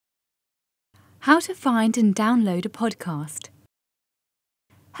How to find and download a podcast.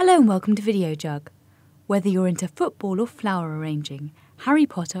 Hello and welcome to Video Jug. Whether you're into football or flower arranging, Harry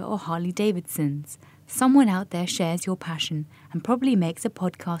Potter or Harley Davidsons, someone out there shares your passion and probably makes a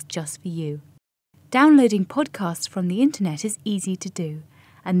podcast just for you. Downloading podcasts from the internet is easy to do,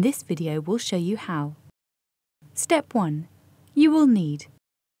 and this video will show you how. Step 1. You will need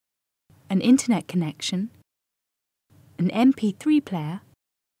an internet connection, an MP3 player,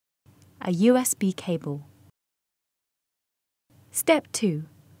 a USB cable. Step 2.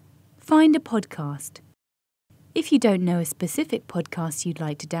 Find a podcast. If you don't know a specific podcast you'd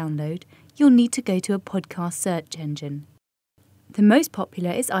like to download, you'll need to go to a podcast search engine. The most popular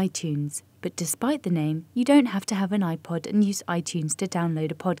is iTunes, but despite the name, you don't have to have an iPod and use iTunes to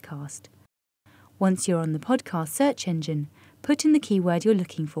download a podcast. Once you're on the podcast search engine, put in the keyword you're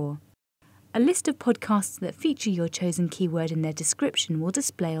looking for. A list of podcasts that feature your chosen keyword in their description will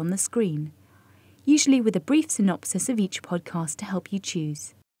display on the screen, usually with a brief synopsis of each podcast to help you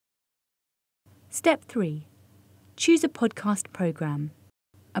choose. Step 3. Choose a podcast program.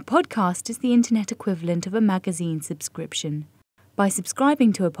 A podcast is the internet equivalent of a magazine subscription. By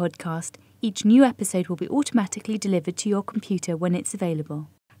subscribing to a podcast, each new episode will be automatically delivered to your computer when it's available.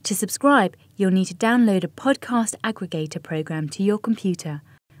 To subscribe, you'll need to download a podcast aggregator program to your computer,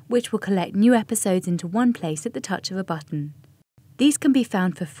 which will collect new episodes into one place at the touch of a button. These can be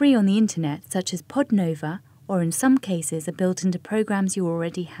found for free on the internet, such as Podnova, or in some cases are built into programs you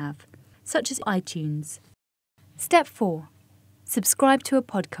already have, such as iTunes. Step 4. Subscribe to a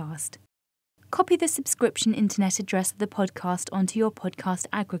podcast. Copy the subscription internet address of the podcast onto your podcast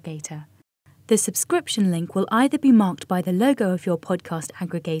aggregator. The subscription link will either be marked by the logo of your podcast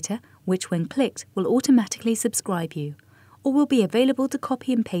aggregator, which when clicked will automatically subscribe you, or will be available to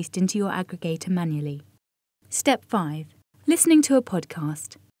copy and paste into your aggregator manually. Step 5. Listening to a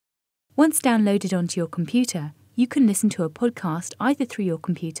podcast. Once downloaded onto your computer, you can listen to a podcast either through your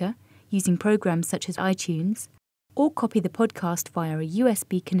computer, using programs such as iTunes, or copy the podcast via a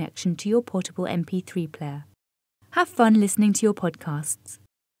USB connection to your portable MP3 player. Have fun listening to your podcasts.